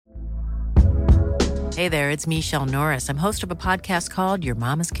Hey there, it's Michelle Norris. I'm host of a podcast called Your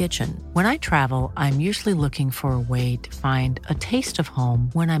Mama's Kitchen. When I travel, I'm usually looking for a way to find a taste of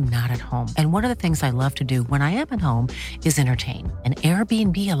home when I'm not at home. And one of the things I love to do when I am at home is entertain. And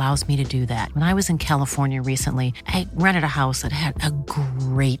Airbnb allows me to do that. When I was in California recently, I rented a house that had a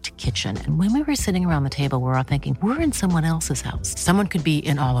great kitchen. And when we were sitting around the table, we were all thinking, we're in someone else's house. Someone could be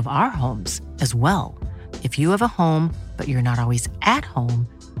in all of our homes as well. If you have a home, but you're not always at home,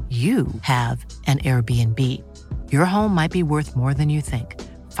 you have an Airbnb. Your home might be worth more than you think.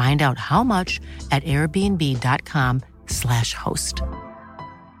 Find out how much at airbnb.com/host.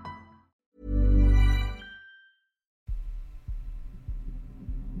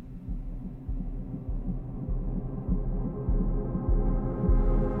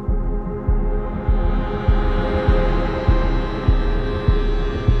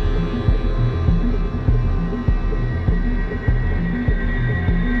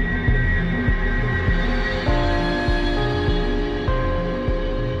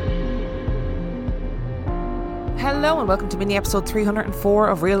 Hello and welcome to mini episode 304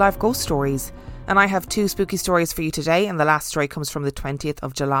 of Real Life Ghost Stories. And I have two spooky stories for you today, and the last story comes from the 20th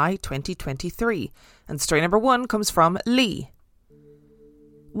of July 2023. And story number one comes from Lee.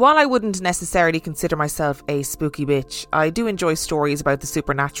 While I wouldn't necessarily consider myself a spooky bitch, I do enjoy stories about the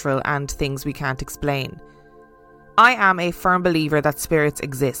supernatural and things we can't explain. I am a firm believer that spirits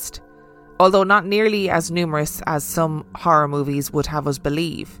exist, although not nearly as numerous as some horror movies would have us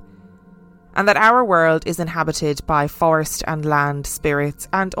believe, and that our world is inhabited by forest and land spirits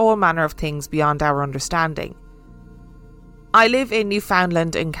and all manner of things beyond our understanding. I live in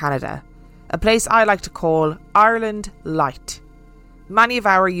Newfoundland in Canada, a place I like to call Ireland Light. Many of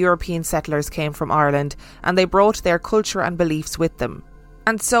our European settlers came from Ireland and they brought their culture and beliefs with them.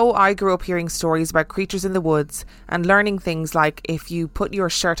 And so I grew up hearing stories about creatures in the woods and learning things like if you put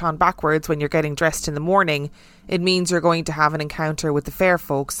your shirt on backwards when you're getting dressed in the morning, it means you're going to have an encounter with the fair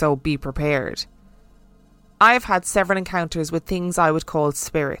folk, so be prepared. I have had several encounters with things I would call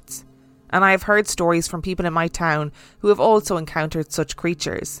spirits, and I have heard stories from people in my town who have also encountered such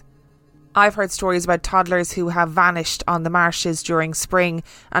creatures. I've heard stories about toddlers who have vanished on the marshes during spring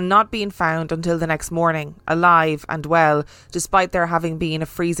and not been found until the next morning, alive and well, despite there having been a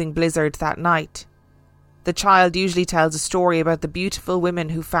freezing blizzard that night. The child usually tells a story about the beautiful women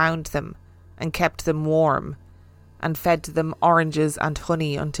who found them and kept them warm and fed them oranges and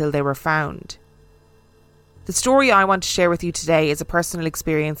honey until they were found. The story I want to share with you today is a personal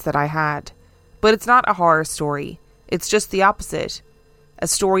experience that I had, but it's not a horror story. It's just the opposite. A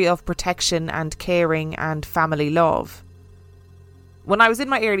story of protection and caring and family love. When I was in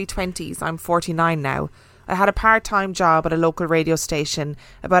my early 20s, I'm 49 now, I had a part-time job at a local radio station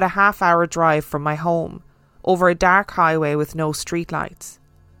about a half-hour drive from my home, over a dark highway with no streetlights.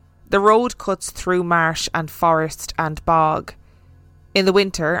 The road cuts through marsh and forest and bog. In the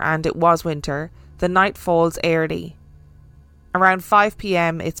winter, and it was winter, the night falls early. Around 5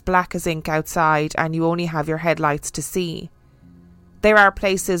 p.m, it's black as ink outside and you only have your headlights to see. There are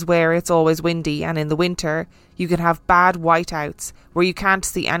places where it's always windy, and in the winter you can have bad whiteouts where you can't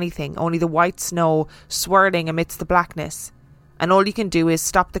see anything, only the white snow swirling amidst the blackness, and all you can do is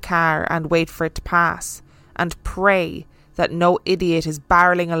stop the car and wait for it to pass and pray that no idiot is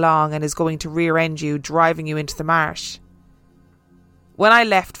barrelling along and is going to rear-end you, driving you into the marsh. When I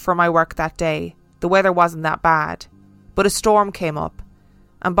left for my work that day, the weather wasn't that bad, but a storm came up,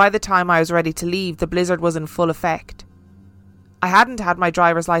 and by the time I was ready to leave, the blizzard was in full effect. I hadn't had my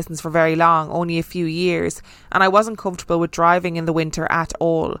driver's licence for very long, only a few years, and I wasn't comfortable with driving in the winter at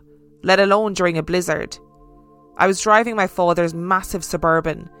all, let alone during a blizzard. I was driving my father's massive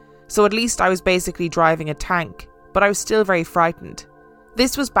Suburban, so at least I was basically driving a tank, but I was still very frightened.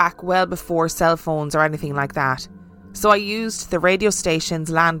 This was back well before cell phones or anything like that, so I used the radio station's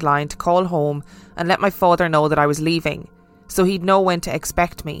landline to call home and let my father know that I was leaving, so he'd know when to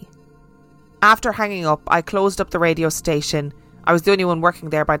expect me. After hanging up, I closed up the radio station. I was the only one working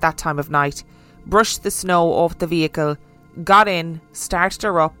there by that time of night, brushed the snow off the vehicle, got in, started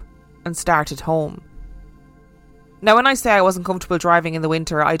her up, and started home. Now, when I say I wasn't comfortable driving in the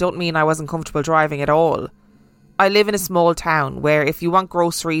winter, I don't mean I wasn't comfortable driving at all. I live in a small town where if you want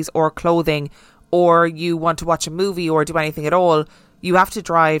groceries or clothing, or you want to watch a movie or do anything at all, you have to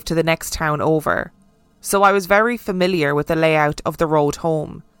drive to the next town over. So I was very familiar with the layout of the road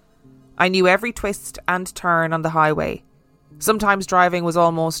home. I knew every twist and turn on the highway. Sometimes driving was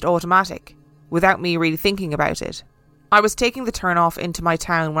almost automatic, without me really thinking about it. I was taking the turn off into my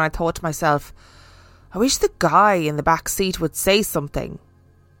town when I thought to myself, I wish the guy in the back seat would say something.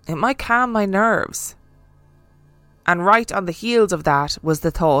 It might calm my nerves. And right on the heels of that was the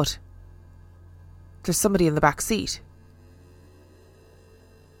thought, There's somebody in the back seat.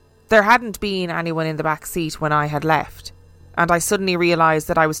 There hadn't been anyone in the back seat when I had left, and I suddenly realised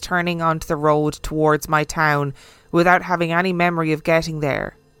that I was turning onto the road towards my town without having any memory of getting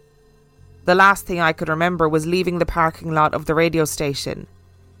there. The last thing I could remember was leaving the parking lot of the radio station.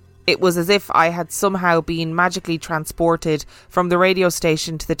 It was as if I had somehow been magically transported from the radio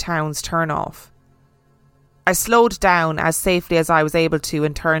station to the town's turnoff. I slowed down as safely as I was able to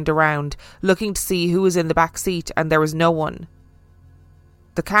and turned around, looking to see who was in the back seat, and there was no one.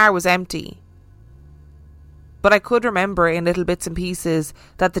 The car was empty. But I could remember in little bits and pieces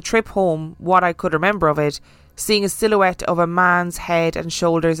that the trip home, what I could remember of it, seeing a silhouette of a man's head and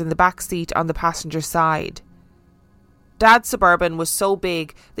shoulders in the back seat on the passenger side. Dad's Suburban was so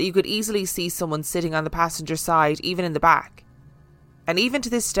big that you could easily see someone sitting on the passenger side, even in the back. And even to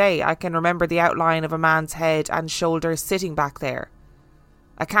this day, I can remember the outline of a man's head and shoulders sitting back there.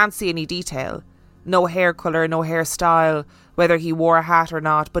 I can't see any detail. No hair colour, no hairstyle, whether he wore a hat or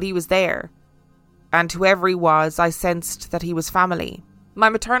not, but he was there. And whoever he was, I sensed that he was family. My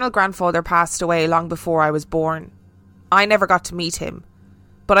maternal grandfather passed away long before I was born. I never got to meet him,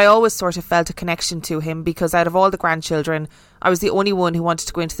 but I always sort of felt a connection to him because out of all the grandchildren, I was the only one who wanted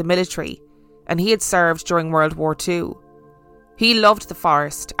to go into the military, and he had served during World War II. He loved the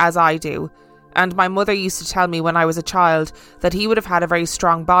forest, as I do, and my mother used to tell me when I was a child that he would have had a very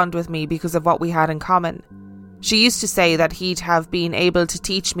strong bond with me because of what we had in common. She used to say that he'd have been able to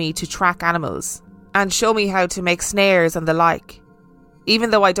teach me to track animals and show me how to make snares and the like.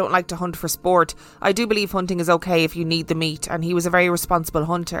 Even though I don't like to hunt for sport, I do believe hunting is okay if you need the meat, and he was a very responsible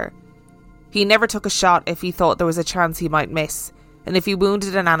hunter. He never took a shot if he thought there was a chance he might miss, and if he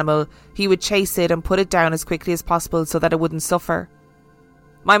wounded an animal, he would chase it and put it down as quickly as possible so that it wouldn't suffer.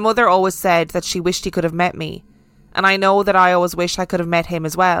 My mother always said that she wished he could have met me, and I know that I always wish I could have met him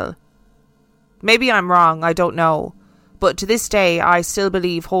as well. Maybe I'm wrong, I don't know, but to this day I still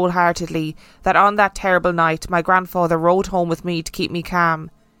believe wholeheartedly that on that terrible night my grandfather rode home with me to keep me calm,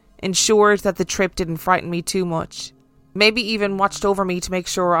 ensured that the trip didn't frighten me too much, maybe even watched over me to make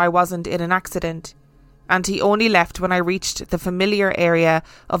sure I wasn't in an accident, and he only left when I reached the familiar area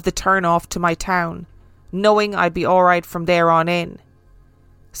of the turn-off to my town, knowing I'd be alright from there on in.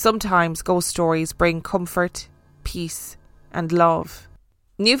 Sometimes ghost stories bring comfort, peace, and love.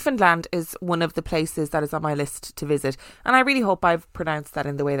 Newfoundland is one of the places that is on my list to visit, and I really hope I've pronounced that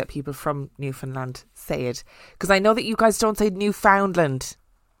in the way that people from Newfoundland say it, because I know that you guys don't say Newfoundland,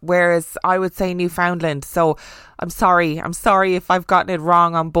 whereas I would say Newfoundland, so I'm sorry if I've gotten it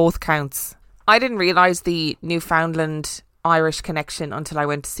wrong on both counts. I didn't realise the Newfoundland Irish connection until I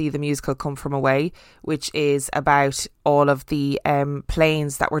went to see the musical Come From Away, which is about all of the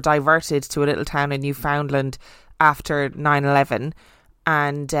planes that were diverted to a little town in Newfoundland after 9/11,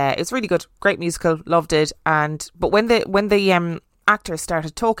 and it's really good, great musical, loved it. But when the actors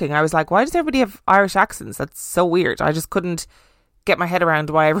started talking, I was like, why does everybody have Irish accents? That's so weird. I just couldn't get my head around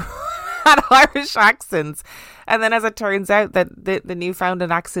why everyone had Irish accents. And then as it turns out that the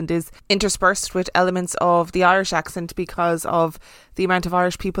Newfoundland accent is interspersed with elements of the Irish accent because of the amount of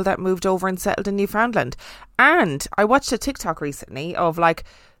Irish people that moved over and settled in Newfoundland. And I watched a TikTok recently of like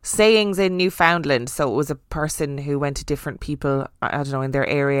sayings in Newfoundland. So it was a person who went to different people, I don't know, in their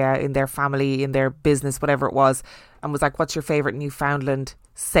area, in their family, in their business, whatever it was, and was like, what's your favourite Newfoundland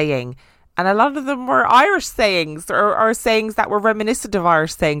saying? And a lot of them were Irish sayings or sayings that were reminiscent of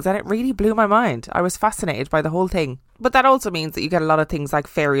Irish sayings. And it really blew my mind. I was fascinated by the whole thing. But that also means that you get a lot of things like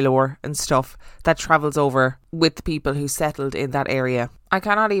fairy lore and stuff that travels over with the people who settled in that area. I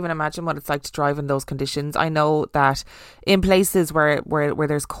cannot even imagine what it's like to drive in those conditions. I know that in places where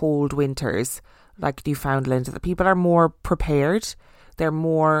there's cold winters, like Newfoundland, the people are more prepared. They're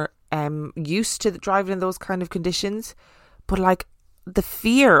more used to driving in those kind of conditions. But like, the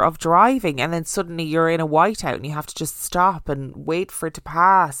fear of driving and then suddenly you're in a whiteout and you have to just stop and wait for it to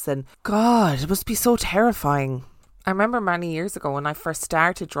pass, and God, it must be so terrifying. I remember many years ago when I first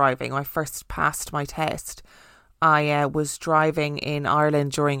started driving, when I first passed my test, I was driving in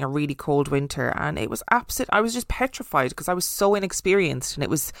Ireland during a really cold winter, and it was I was just petrified because I was so inexperienced, and it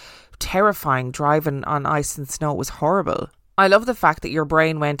was terrifying driving on ice and snow. It was horrible. I love the fact that your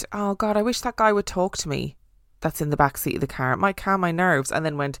brain went, oh God, I wish that guy would talk to me that's in the back seat of the car. It might calm my nerves. And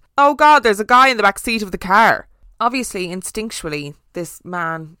then went, oh God, there's a guy in the back seat of the car. Obviously, instinctually, this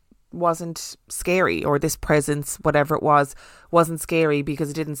man wasn't scary, or this presence, whatever it was, wasn't scary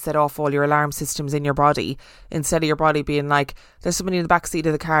because it didn't set off all your alarm systems in your body. Instead of your body being like, there's somebody in the back seat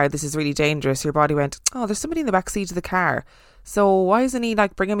of the car, this is really dangerous, your body went, oh, there's somebody in the back seat of the car, so why isn't he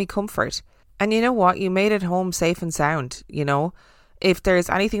like bringing me comfort? And you know what? You made it home safe and sound, you know? If there's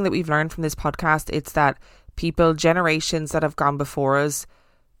anything that we've learned from this podcast, it's that people, generations that have gone before us,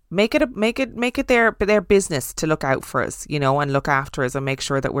 make it their business to look out for us, and look after us and make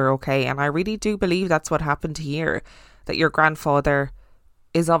sure that we're okay. And I really do believe that's what happened here, that your grandfather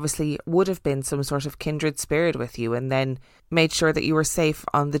would have been some sort of kindred spirit with you, and then made sure that you were safe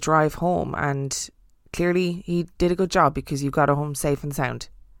on the drive home. And clearly he did a good job, because you got home safe and sound.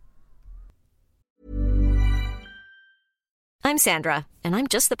 I'm Sandra, and I'm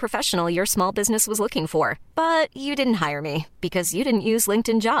just the professional your small business was looking for. But you didn't hire me because you didn't use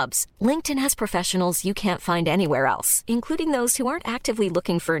LinkedIn Jobs. LinkedIn has professionals you can't find anywhere else, including those who aren't actively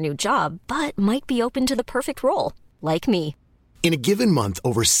looking for a new job, but might be open to the perfect role, like me. In a given month,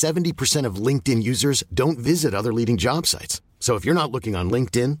 over 70% of LinkedIn users don't visit other leading job sites. So if you're not looking on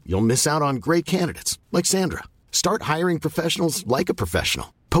LinkedIn, you'll miss out on great candidates like Sandra. Start hiring professionals like a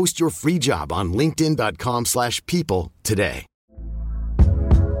professional. Post your free job on linkedin.com/people today.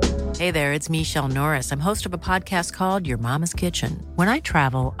 Hey there, it's Michelle Norris. I'm host of a podcast called Your Mama's Kitchen. When I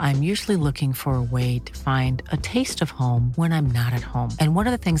travel, I'm usually looking for a way to find a taste of home when I'm not at home. And one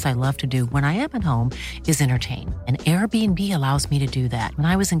of the things I love to do when I am at home is entertain. And Airbnb allows me to do that. When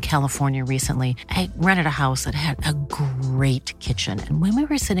I was in California recently, I rented a house that had a great kitchen. And when we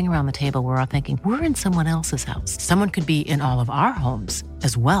were sitting around the table, we're all thinking, we're in someone else's house. Someone could be in all of our homes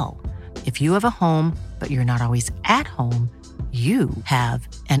as well. If you have a home, but you're not always at home, you have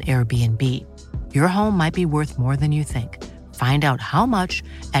an Airbnb. Your home might be worth more than you think. Find out how much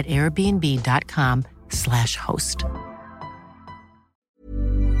at airbnb.com/host.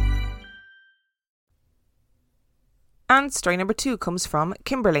 And story number 2 comes from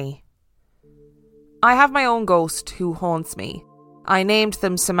Kimberly. I have my own ghost who haunts me. I named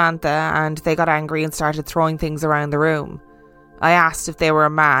them Samantha, and they got angry and started throwing things around the room. I asked if they were a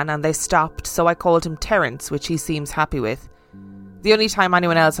man, and they stopped, so I called him Terence, which he seems happy with. The only time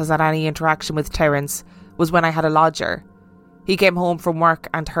anyone else has had any interaction with Terence was when I had a lodger. He came home from work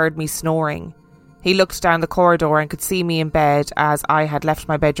and heard me snoring. He looked down the corridor and could see me in bed, as I had left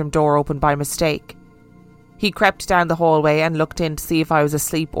my bedroom door open by mistake. He crept down the hallway and looked in to see if I was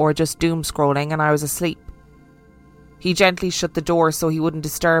asleep or just doom scrolling, and I was asleep. He gently shut the door so he wouldn't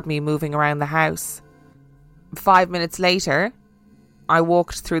disturb me moving around the house. 5 minutes later, I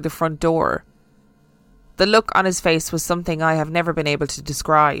walked through the front door. The look on his face was something I have never been able to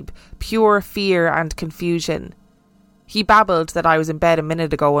describe. Pure fear and confusion. He babbled that I was in bed a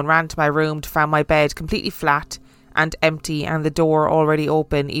minute ago and ran to my room to find my bed completely flat and empty and the door already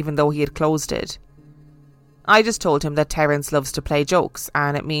open even though he had closed it. I just told him that Terence loves to play jokes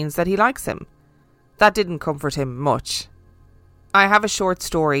and it means that he likes him. That didn't comfort him much. I have a short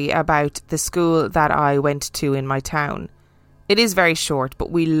story about the school that I went to in my town. It is very short, but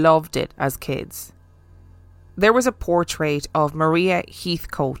we loved it as kids. There was a portrait of Maria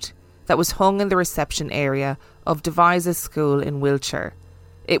Heathcote that was hung in the reception area of Devizes School in Wiltshire.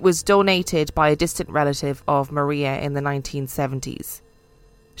 It was donated by a distant relative of Maria in the 1970s.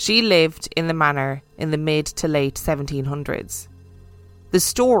 She lived in the manor in the mid to late 1700s. The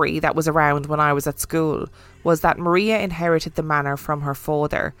story that was around when I was at school was that Maria inherited the manor from her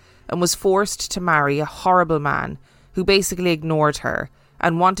father and was forced to marry a horrible man who basically ignored her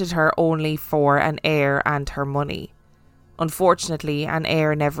and wanted her only for an heir and her money. Unfortunately, an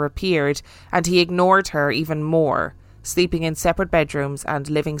heir never appeared, and he ignored her even more, sleeping in separate bedrooms and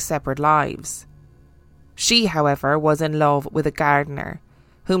living separate lives. She, however, was in love with a gardener,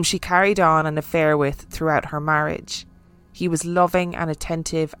 whom she carried on an affair with throughout her marriage. He was loving and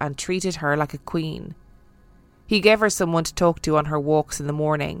attentive and treated her like a queen. He gave her someone to talk to on her walks in the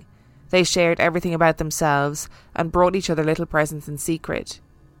morning. They shared everything about themselves and brought each other little presents in secret.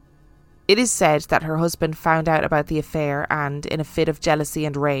 It is said that her husband found out about the affair and, in a fit of jealousy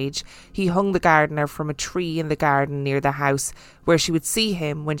and rage, he hung the gardener from a tree in the garden near the house where she would see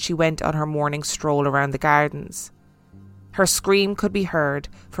him when she went on her morning stroll around the gardens. Her scream could be heard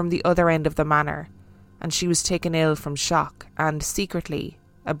from the other end of the manor, and she was taken ill from shock and, secretly,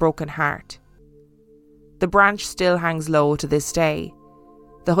 a broken heart. The branch still hangs low to this day.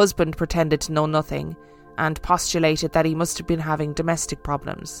 The husband pretended to know nothing and postulated that he must have been having domestic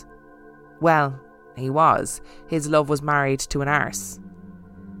problems. Well, he was. His love was married to an arse.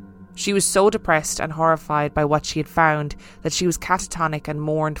 She was so depressed and horrified by what she had found that she was catatonic and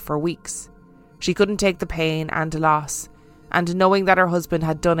mourned for weeks. She couldn't take the pain and loss, and knowing that her husband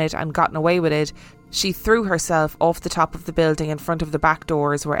had done it and gotten away with it, she threw herself off the top of the building in front of the back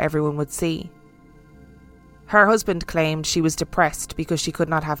doors where everyone would see. Her husband claimed she was depressed because she could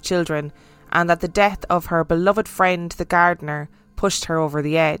not have children, and that the death of her beloved friend the gardener pushed her over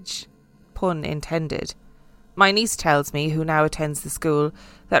the edge. Pun intended. My niece tells me, who now attends the school,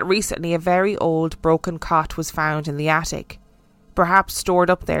 that recently a very old broken cot was found in the attic, perhaps stored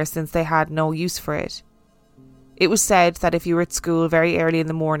up there since they had no use for it. It was said that if you were at school very early in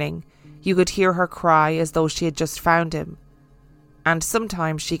the morning, you could hear her cry as though she had just found him. And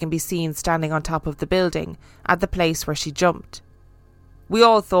sometimes she can be seen standing on top of the building at the place where she jumped. We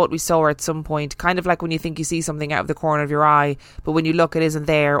all thought we saw her at some point, kind of like when you think you see something out of the corner of your eye, but when you look it isn't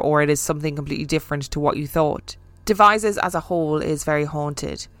there, or it is something completely different to what you thought. Devizes as a whole is very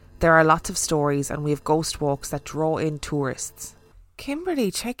haunted. There are lots of stories, and we have ghost walks that draw in tourists.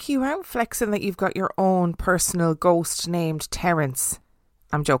 Kimberly, check you out flexing that you've got your own personal ghost named Terence.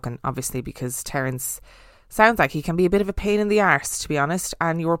 I'm joking, obviously, because Terence sounds like he can be a bit of a pain in the arse, to be honest,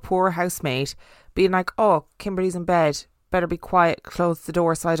 and your poor housemate being like, oh, Kimberly's in bed, better be quiet, close the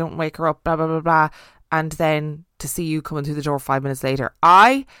door so I don't wake her up, blah, blah, blah, blah, and then to see you coming through the door 5 minutes later.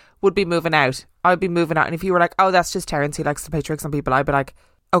 I would be moving out. I'd be moving out, and if you were like, oh, that's just Terence, he likes to play tricks on people, I'd be like,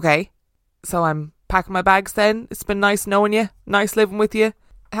 okay, so I'm packing my bags then. It's been nice knowing you, nice living with you.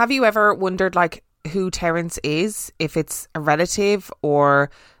 Have you ever wondered, like, who Terence is, if it's a relative, or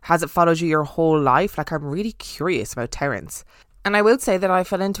has it followed you your whole life? Like, I'm really curious about Terence. And I will say that I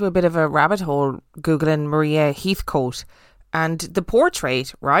fell into a bit of a rabbit hole Googling Maria Heathcote, and the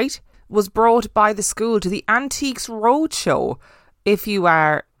portrait, right, was brought by the school to the Antiques Roadshow. If you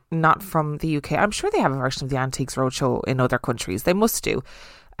are not from the UK, I'm sure they have a version of the Antiques Roadshow in other countries. They must do.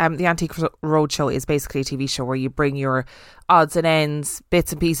 The Antiques Roadshow is basically a TV show where you bring your odds and ends,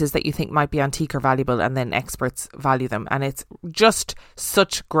 bits and pieces that you think might be antique or valuable, and then experts value them. And it's just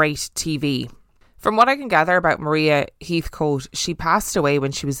such great TV. From what I can gather about Maria Heathcote, she passed away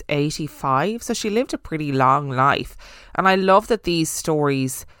when she was 85, so she lived a pretty long life. And I love that these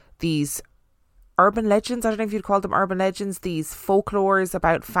stories, these urban legends, I don't know if you'd call them urban legends, these folklores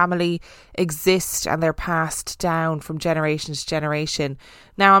about family exist and they're passed down from generation to generation.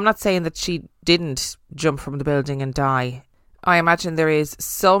 Now, I'm not saying that she didn't jump from the building and die. I imagine there is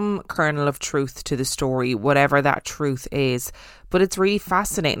some kernel of truth to the story, whatever that truth is. But it's really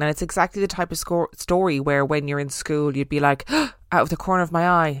fascinating, and it's exactly the type of story where when you're in school, you'd be like, out of the corner of my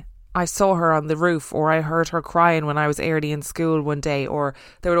eye, I saw her on the roof, or I heard her crying when I was early in school one day. Or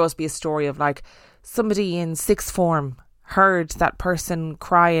there would always be a story of like somebody in sixth form heard that person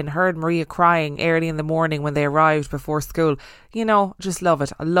crying, heard Maria crying early in the morning when they arrived before school. You know, just love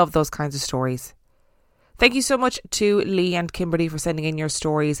it. I love those kinds of stories. Thank you so much to Lee and Kimberly for sending in your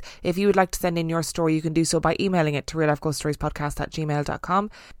stories. If you would like to send in your story, you can do so by emailing it to reallifeghoststoriespodcast@gmail.com.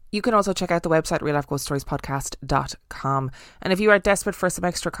 You can also check out the website reallifeghoststoriespodcast.com. And if you are desperate for some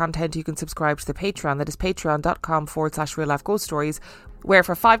extra content, you can subscribe to the Patreon. That is patreon.com/reallifeghoststories, where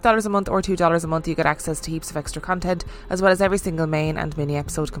for $5 a month or $2 a month, you get access to heaps of extra content, as well as every single main and mini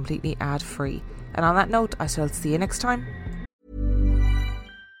episode completely ad-free. And on that note, I shall see you next time.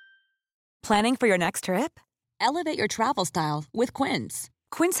 Planning for your next trip? Elevate your travel style with Quince.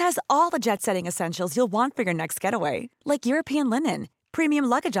 Quince has all the jet-setting essentials you'll want for your next getaway, like European linen, premium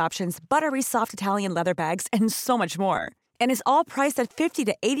luggage options, buttery soft Italian leather bags, and so much more. And is all priced at 50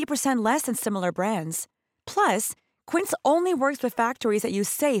 to 80% less than similar brands. Plus, Quince only works with factories that use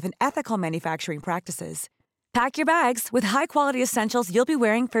safe and ethical manufacturing practices. Pack your bags with high-quality essentials you'll be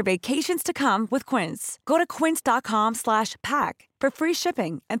wearing for vacations to come with Quince. Go to quince.com/pack for free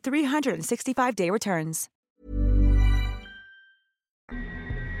shipping and 365-day returns.